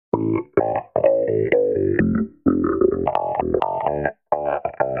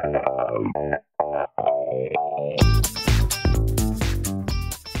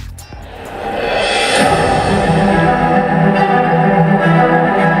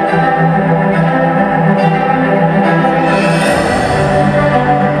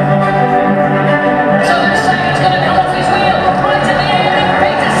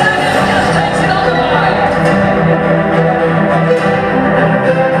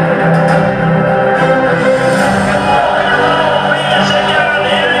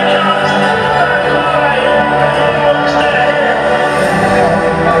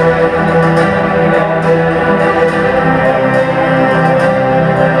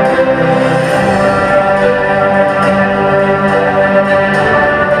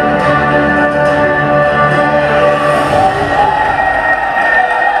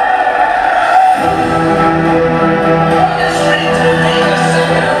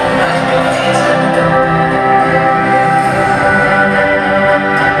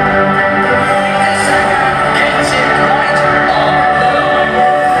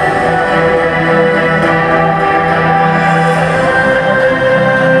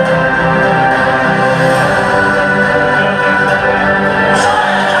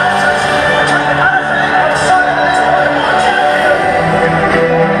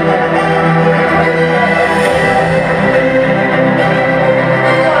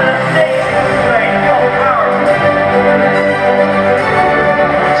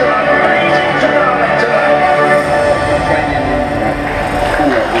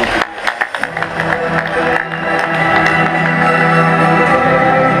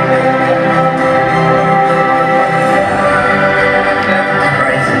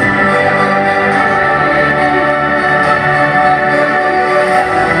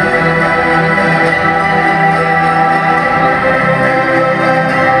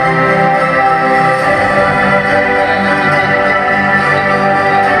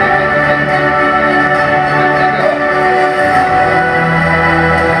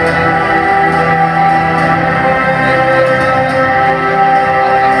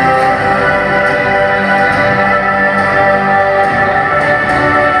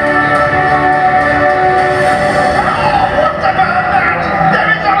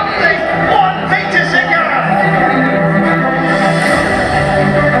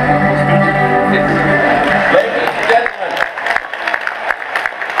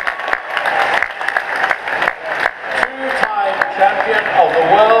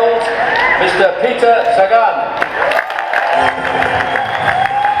Sagan.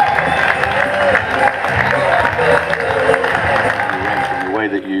 The way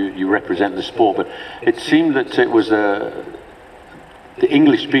that you represent the sport, but it seemed that it was the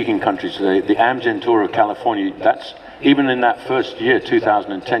English-speaking countries, the Amgen Tour of California. That's even in that first year,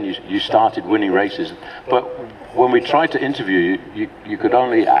 2010, you started winning races. But when we tried to interview you, you could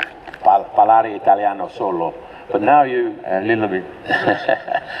only parlare italiano solo. But now you a little bit.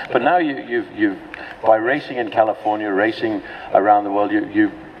 But now you've by racing in California, racing around the world,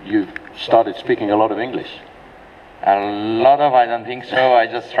 you've started speaking a lot of English. A lot of, I don't think so. I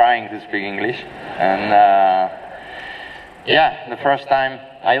just trying to speak English, and yeah, the first time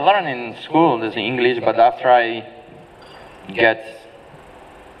I learned in school this English, but after I get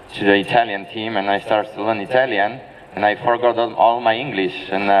to the Italian team and I started to learn Italian, and I forgot all my English,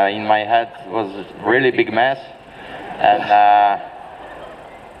 and in my head was a really big mess. And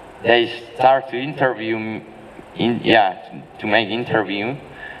they start to interview me, to make interview,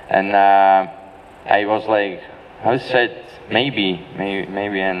 and I was like, I said maybe,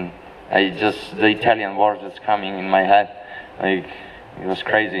 and the Italian words that's coming in my head, like it was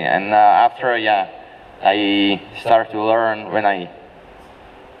crazy. And after, I started to learn when I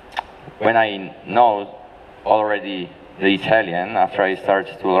know already the Italian. After I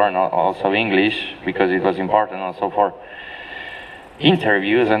started to learn also English, because it was important also for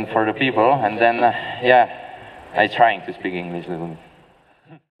interviews and for the people. And then, I trying to speak English a little bit.